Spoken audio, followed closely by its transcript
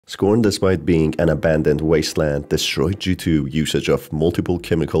Scorn, despite being an abandoned wasteland destroyed due to usage of multiple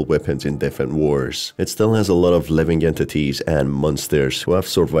chemical weapons in different wars, it still has a lot of living entities and monsters who have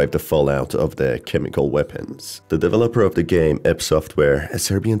survived the fallout of the chemical weapons. The developer of the game, Ep Software, a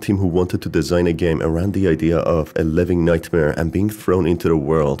Serbian team who wanted to design a game around the idea of a living nightmare and being thrown into the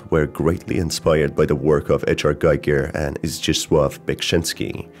world, were greatly inspired by the work of H.R. Geiger and Zdzisław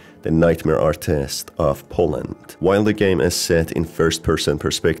Beksiński, the nightmare artist of Poland. While the game is set in first-person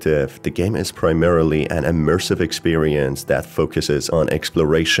perspective, the game is primarily an immersive experience that focuses on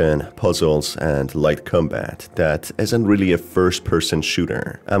exploration, puzzles, and light combat that isn't really a first-person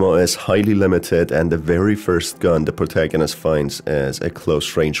shooter. Ammo is highly limited, and the very first gun the protagonist finds is a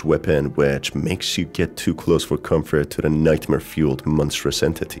close-range weapon, which makes you get too close for comfort to the nightmare-fueled monstrous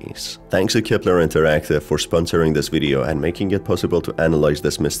entities. Thanks to Kepler Interactive for sponsoring this video and making it possible to analyze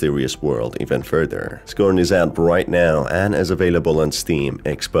this mysterious world even further. Scorn is out right now and is available on Steam,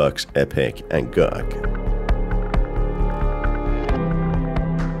 Xbox, Epic, and GOG.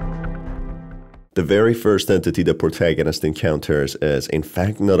 The very first entity the protagonist encounters is in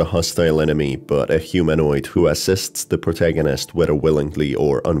fact not a hostile enemy, but a humanoid who assists the protagonist whether willingly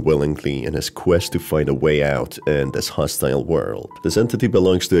or unwillingly in his quest to find a way out in this hostile world. This entity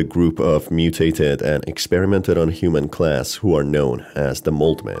belongs to a group of mutated and experimented on human class who are known as the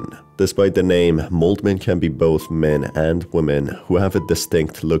Moldmen. Despite the name, Moldmen can be both men and women who have a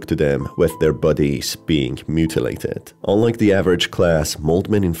distinct look to them, with their bodies being mutilated. Unlike the average class,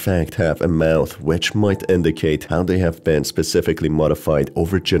 Moldmen in fact have a mouth which might indicate how they have been specifically modified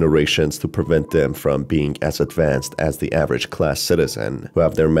over generations to prevent them from being as advanced as the average class citizen, who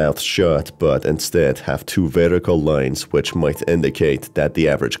have their mouths shut but instead have two vertical lines which might indicate that the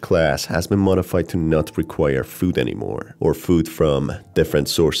average class has been modified to not require food anymore, or food from different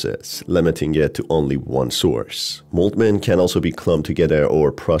sources, limiting it to only one source. Moldmen can also be clumped together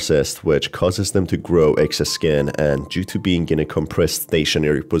or processed, which causes them to grow excess skin, and due to being in a compressed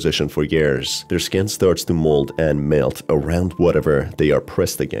stationary position for years, their skin starts to mold and melt around whatever they are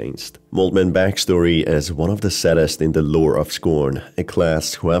pressed against. Moldmen backstory is one of the saddest in the lore of Scorn, a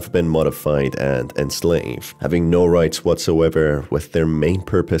class who have been modified and enslaved, having no rights whatsoever, with their main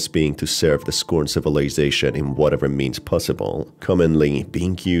purpose being to serve the Scorn civilization in whatever means possible, commonly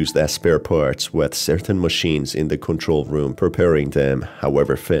being used as spare parts with certain machines in the control room preparing them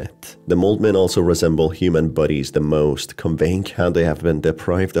however fit. The Moldmen also resemble human bodies the most, conveying how they have been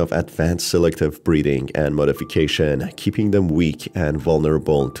deprived of advanced selective breeding and modification, keeping them weak and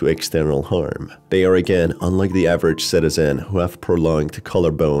vulnerable to external harm. They are again unlike the average citizen, who have prolonged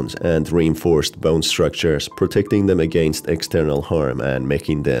collarbones and reinforced bone structures, protecting them against external harm and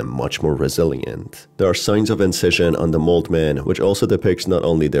making them much more resilient. There are signs of incision on the Moldmen, which also depicts not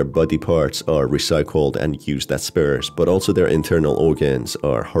only their body parts are recycled and used as spares, but also their internal organs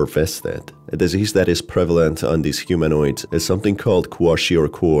are harvested. A disease that is prevalent on these humanoids is something called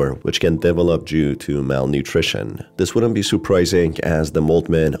kwashiorkor, which can develop due to malnutrition. This wouldn't be surprising, as the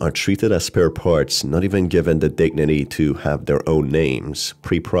Moldmen are treated as spare parts, not even given the dignity to have their own names,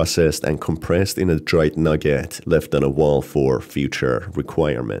 pre-processed and compressed in a dried nugget left on a wall for future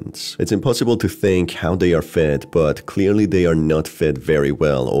requirements. It's impossible to think how they are fed, but clearly they are not fed very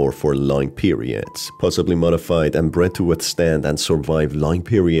well or for long periods, possibly modified and bred to withstand and survive long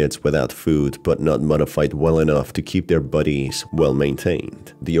periods without food, but not modified well enough to keep their bodies well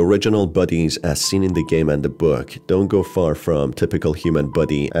maintained. The original bodies as seen in the game and the book don't go far from typical human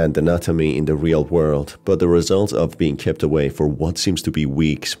body and anatomy in the real world, but the result of being kept away for what seems to be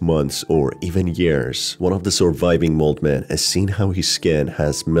weeks, months, or even years. One of the surviving Moldmen has seen how his skin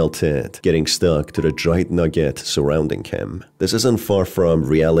has melted, getting stuck to the dried nugget surrounding him. This isn't far from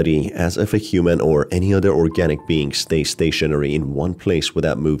reality, as if a human or any other organic being stays stationary in one place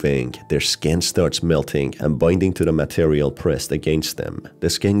without moving, their skin starts melting and binding to the material pressed against them. The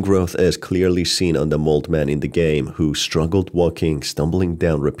skin growth is clearly seen on the Moldman in the game, who struggled walking, stumbling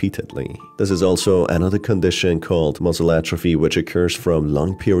down repeatedly. This is also another condition called muscle atrophy, which occurs from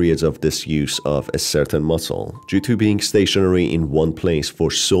long periods of disuse of a certain muscle. Due to being stationary in one place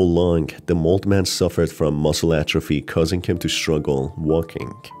for so long, the Moldman suffered from muscle atrophy, causing him to struggle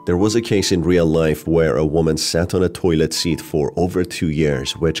walking. There was a case in real life where a woman sat on a toilet seat for over 2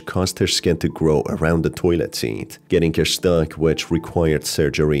 years, which caused her skin to grow around the toilet seat, getting her stuck, which required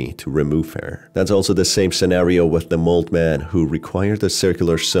surgery to remove her. That's also the same scenario with the mold man, who required a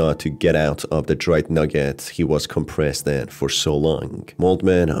circular saw to get out of the dried nugget he was compressed in for so long. Mold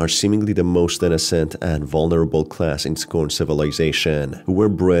men are seemingly the most innocent and vulnerable class in Scorn civilization, who were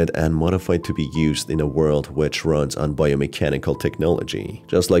bred and modified to be used in a world which runs on biomechanical technology.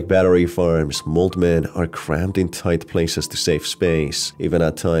 Just like battery farms, mold men are crammed in tight places to save space, even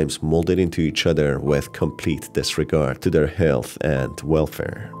at times molded into each other with complete disregard to their health and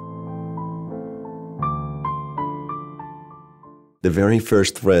welfare. The very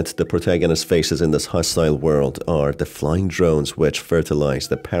first threat the protagonist faces in this hostile world are the flying drones which fertilize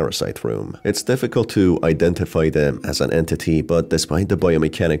the parasite room. It's difficult to identify them as an entity, but despite the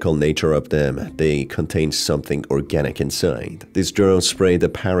biomechanical nature of them, they contain something organic inside. These drones spray the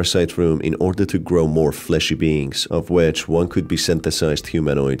parasite room in order to grow more fleshy beings, of which one could be synthesized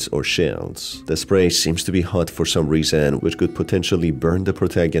humanoids or shells. The spray seems to be hot for some reason, which could potentially burn the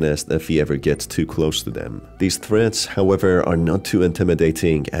protagonist if he ever gets too close to them. These threats, however, are not too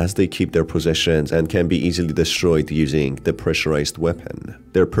intimidating, as they keep their possessions and can be easily destroyed using the pressurized weapon.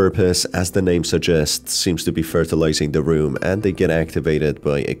 Their purpose, as the name suggests, seems to be fertilizing the room, and they get activated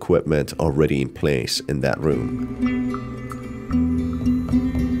by equipment already in place in that room.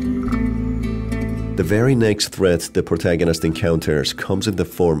 The very next threat the protagonist encounters comes in the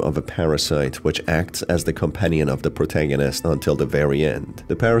form of a parasite which acts as the companion of the protagonist until the very end.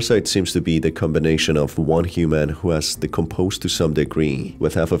 The parasite seems to be the combination of one human who has decomposed to some degree,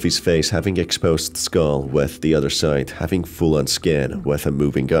 with half of his face having exposed skull, with the other side having full-on skin with a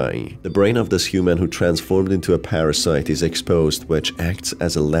moving eye. The brain of this human who transformed into a parasite is exposed, which acts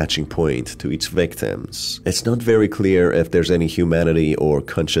as a latching point to its victims. It's not very clear if there's any humanity or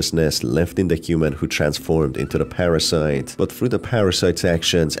consciousness left in the human who transformed into the parasite, but through the parasite's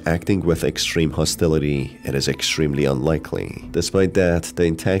actions acting with extreme hostility, it is extremely unlikely. Despite that, the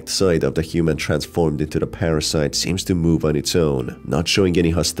intact side of the human transformed into the parasite seems to move on its own, not showing any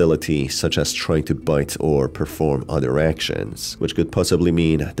hostility such as trying to bite or perform other actions, which could possibly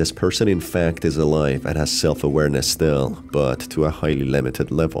mean this person in fact is alive and has self-awareness still, but to a highly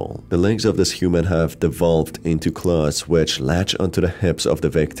limited level. The legs of this human have devolved into claws which latch onto the hips of the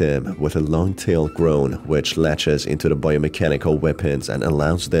victim, with a long tail grown which latches into the biomechanical weapons and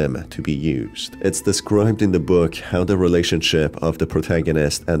allows them to be used. It's described in the book how the relationship of the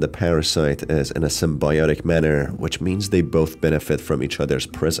protagonist and the parasite is in a symbiotic manner, which means they both benefit from each other's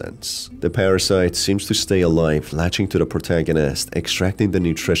presence. The parasite seems to stay alive, latching to the protagonist, extracting the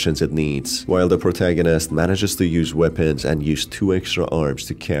nutritions it needs, while the protagonist manages to use weapons and use 2 extra arms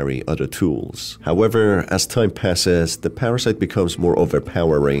to carry other tools. However, as time passes, the parasite becomes more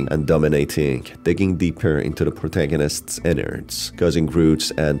overpowering and dominating, digging deeper into the protagonist's innards, causing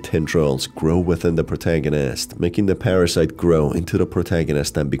roots and tendrils grow within the protagonist, making the parasite grow into the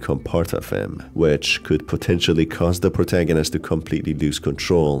protagonist and become part of him, which could potentially cause the protagonist to completely lose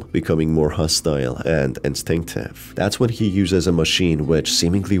control, becoming more hostile and instinctive. That's when he uses a machine which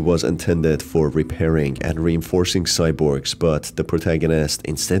seemingly was intended for repairing and reinforcing cyborgs, but the protagonist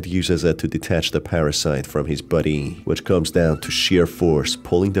instead uses it to detach the parasite from his body, which comes down to sheer force,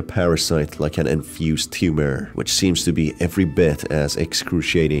 pulling the parasite like an infused tumor, which seems to be every bit as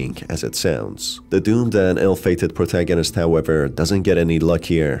excruciating as it sounds. The doomed and ill-fated protagonist, however, doesn't get any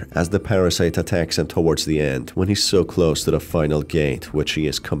luckier, as the parasite attacks him towards the end, when he's so close to the final gate, which he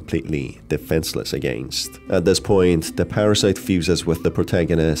is completely defenseless against. At this point, the parasite fuses with the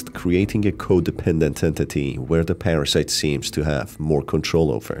protagonist, creating a codependent entity where the parasite seems to have more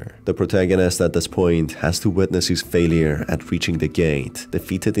control over. The protagonist at this point has to witness his failure at reaching the gate,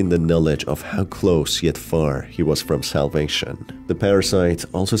 defeated in the knowledge of how close yet far he was from salvation. The parasite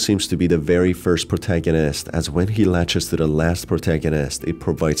also seems to be the very first protagonist, as when he latches to the last protagonist, it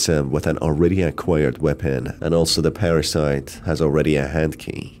provides him with an already acquired weapon, and also the parasite has already a hand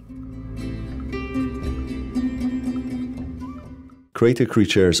key. Crater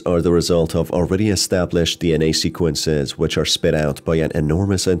creatures are the result of already established DNA sequences which are spit out by an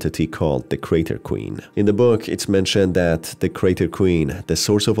enormous entity called the Crater Queen. In the book, it's mentioned that the Crater Queen, the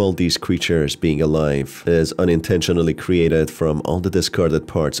source of all these creatures being alive, is unintentionally created from all the discarded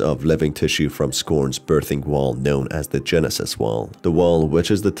parts of living tissue from Scorn's birthing wall known as the Genesis Wall. The wall, which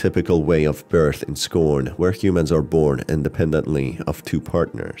is the typical way of birth in Scorn, where humans are born independently of 2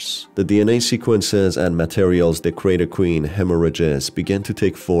 partners. The DNA sequences and materials the Crater Queen hemorrhages began to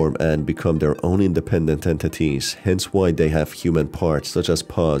take form and become their own independent entities, hence why they have human parts such as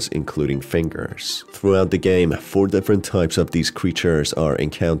paws including fingers. Throughout the game, 4 different types of these creatures are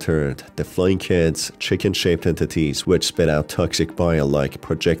encountered: the flying kids, chicken-shaped entities which spit out toxic bile like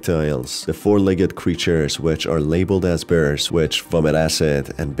projectiles, the 4-legged creatures which are labeled as bears which vomit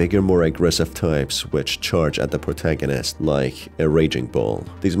acid, and bigger, more aggressive types which charge at the protagonist like a raging bull.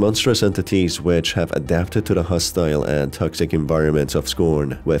 These monstrous entities which have adapted to the hostile and toxic environments of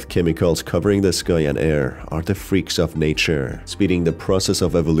Scorn, with chemicals covering the sky and air, are the freaks of nature, speeding the process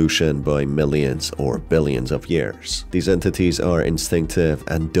of evolution by millions or billions of years. These entities are instinctive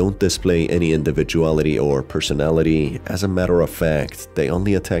and don't display any individuality or personality. As a matter of fact, they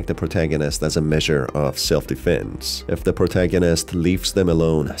only attack the protagonist as a measure of self-defense. If the protagonist leaves them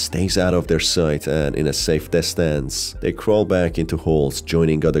alone, stays out of their sight and in a safe distance, they crawl back into holes,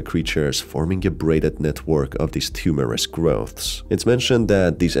 joining other creatures, forming a braided network of these tumorous growths. It's mentioned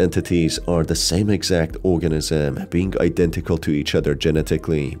that these entities are the same exact organism, being identical to each other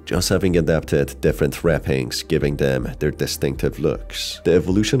genetically, just having adapted different wrappings, giving them their distinctive looks. The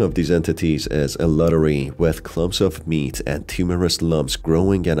evolution of these entities is a lottery, with clumps of meat and tumorous lumps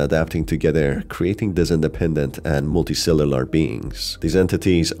growing and adapting together, creating these independent and multicellular beings. These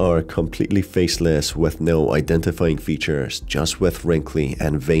entities are completely faceless with no identifying features, just with wrinkly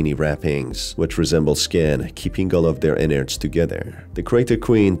and veiny wrappings, which resemble skin, keeping all of their innards together. The crater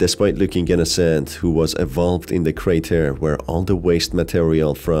queen, despite looking innocent, who was evolved in the crater where all the waste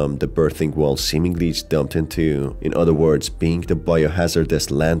material from the birthing wall seemingly is dumped into, in other words, being the biohazardous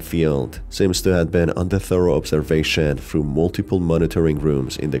landfill, seems to have been under thorough observation through multiple monitoring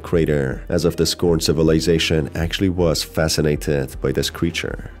rooms in the crater, as if the Scorn civilization actually was fascinated by this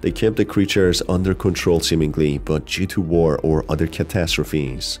creature. They kept the creatures under control seemingly, but due to war or other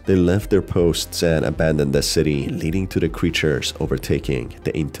catastrophes, they left their posts and abandoned the city, leading to the creatures overtaking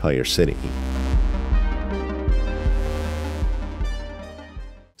the entire city.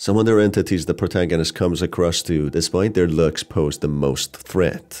 Some other entities the protagonist comes across to, despite their looks, pose the most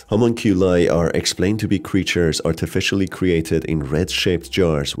threat. Homunculi are explained to be creatures artificially created in red-shaped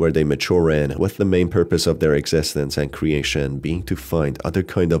jars where they mature in, with the main purpose of their existence and creation being to find other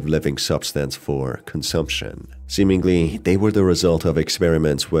kind of living substance for consumption. Seemingly, they were the result of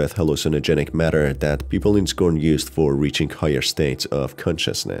experiments with hallucinogenic matter that people in Scorn used for reaching higher states of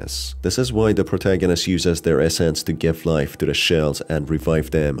consciousness. This is why the protagonist uses their essence to give life to the shells and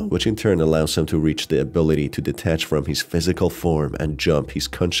revive them, which in turn allows him to reach the ability to detach from his physical form and jump his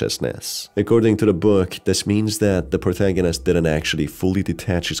consciousness. According to the book, this means that the protagonist didn't actually fully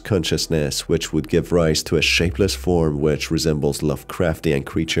detach his consciousness, which would give rise to a shapeless form which resembles Lovecraftian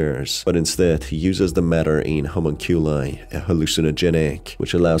creatures, but instead he uses the matter in homunculi, a hallucinogenic,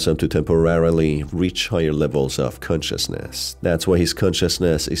 which allows him to temporarily reach higher levels of consciousness. That's why his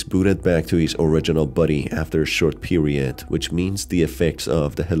consciousness is booted back to his original body after a short period, which means the effects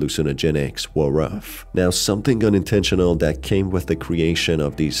of the hallucinogenics wore off. Now, something unintentional that came with the creation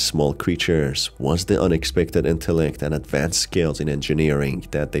of these small creatures was the unexpected intellect and advanced skills in engineering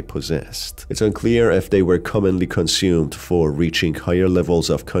that they possessed. It's unclear if they were commonly consumed for reaching higher levels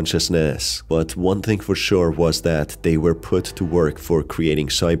of consciousness, but one thing for sure was that they were put to work for creating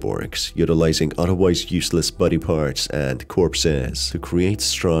cyborgs, utilizing otherwise useless body parts and corpses to create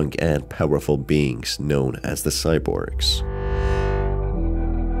strong and powerful beings known as the cyborgs.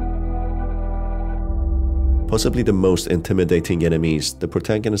 Possibly the most intimidating enemies the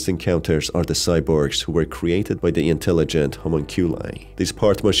protagonist encounters are the cyborgs, who were created by the intelligent homunculi. These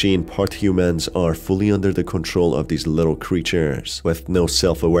part machine, part humans are fully under the control of these little creatures with no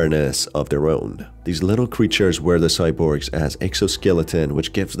self-awareness of their own. These little creatures wear the cyborgs as exoskeleton,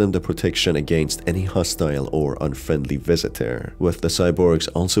 which gives them the protection against any hostile or unfriendly visitor, with the cyborgs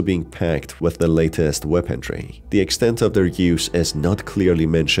also being packed with the latest weaponry. The extent of their use is not clearly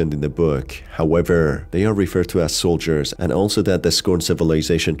mentioned in the book, however, they are referred to as soldiers, and also that the Scorn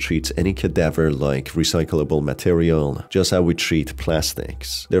civilization treats any cadaver like recyclable material, just how we treat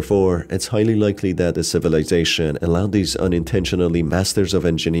plastics. Therefore, it's highly likely that the civilization allowed these unintentionally masters of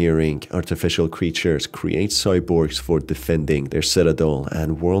engineering, artificial creatures create cyborgs for defending their citadel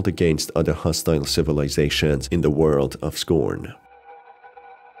and world against other hostile civilizations in the world of Scorn.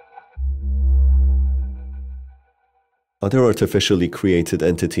 Other artificially created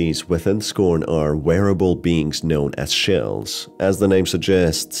entities within Scorn are wearable beings known as shells. As the name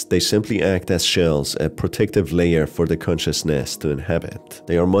suggests, they simply act as shells, a protective layer for the consciousness to inhabit.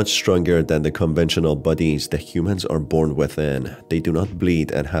 They are much stronger than the conventional bodies that humans are born within. They do not bleed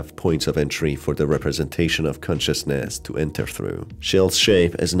and have points of entry for the representation of consciousness to enter through. Shell's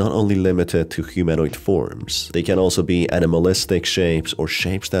shape is not only limited to humanoid forms. They can also be animalistic shapes or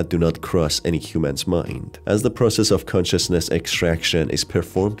shapes that do not cross any human's mind. As the process of consciousness extraction is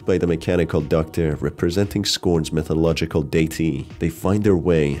performed by the mechanical doctor representing Scorn's mythological deity, they find their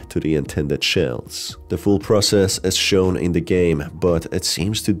way to the intended shells. The full process is shown in the game, but it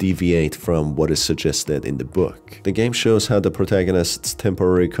seems to deviate from what is suggested in the book. The game shows how the protagonist's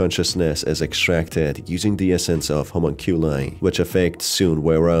temporary consciousness is extracted using the essence of homunculi, which effect soon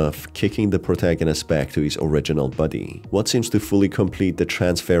wear off, kicking the protagonist back to his original body. What seems to fully complete the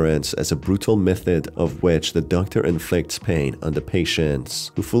transference is a brutal method of which the doctor inflicts pain on the patients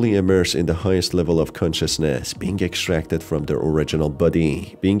who fully immerse in the highest level of consciousness, being extracted from their original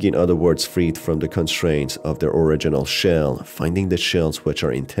body, being in other words freed from the constraints of their original shell, finding the shells which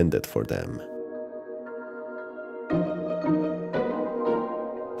are intended for them.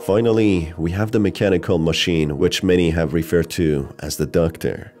 Finally, we have the mechanical machine, which many have referred to as the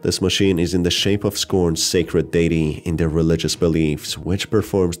Doctor. This machine is in the shape of Scorn's sacred deity in their religious beliefs, which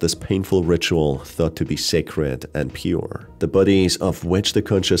performs this painful ritual thought to be sacred and pure. The bodies of which the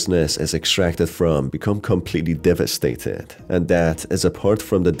consciousness is extracted from become completely devastated, and that is apart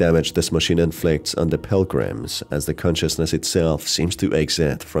from the damage this machine inflicts on the pilgrims, as the consciousness itself seems to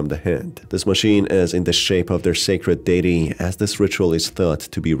exit from the head. This machine is in the shape of their sacred deity, as this ritual is thought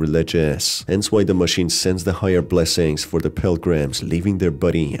to be religious, hence why the machine sends the higher blessings for the pilgrims leaving their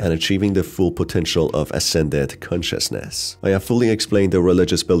body and achieving the full potential of ascended consciousness. I have fully explained the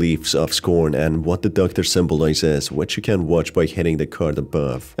religious beliefs of Scorn and what the Doctor symbolizes, which you can watch by hitting the card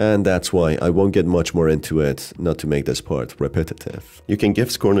above, and that's why I won't get much more into it, not to make this part repetitive. You can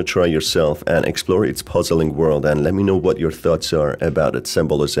give Scorn a try yourself and explore its puzzling world, and let me know what your thoughts are about its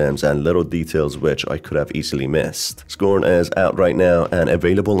symbolisms and little details which I could have easily missed. Scorn is out right now and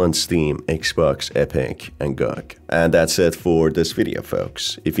available on Steam, Xbox, Epic, and GOG. And that's it for this video,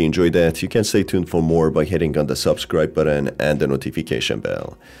 folks. If you enjoyed it, you can stay tuned for more by hitting on the subscribe button and the notification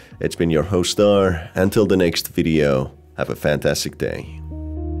bell. It's been your host Star. Until the next video, have a fantastic day.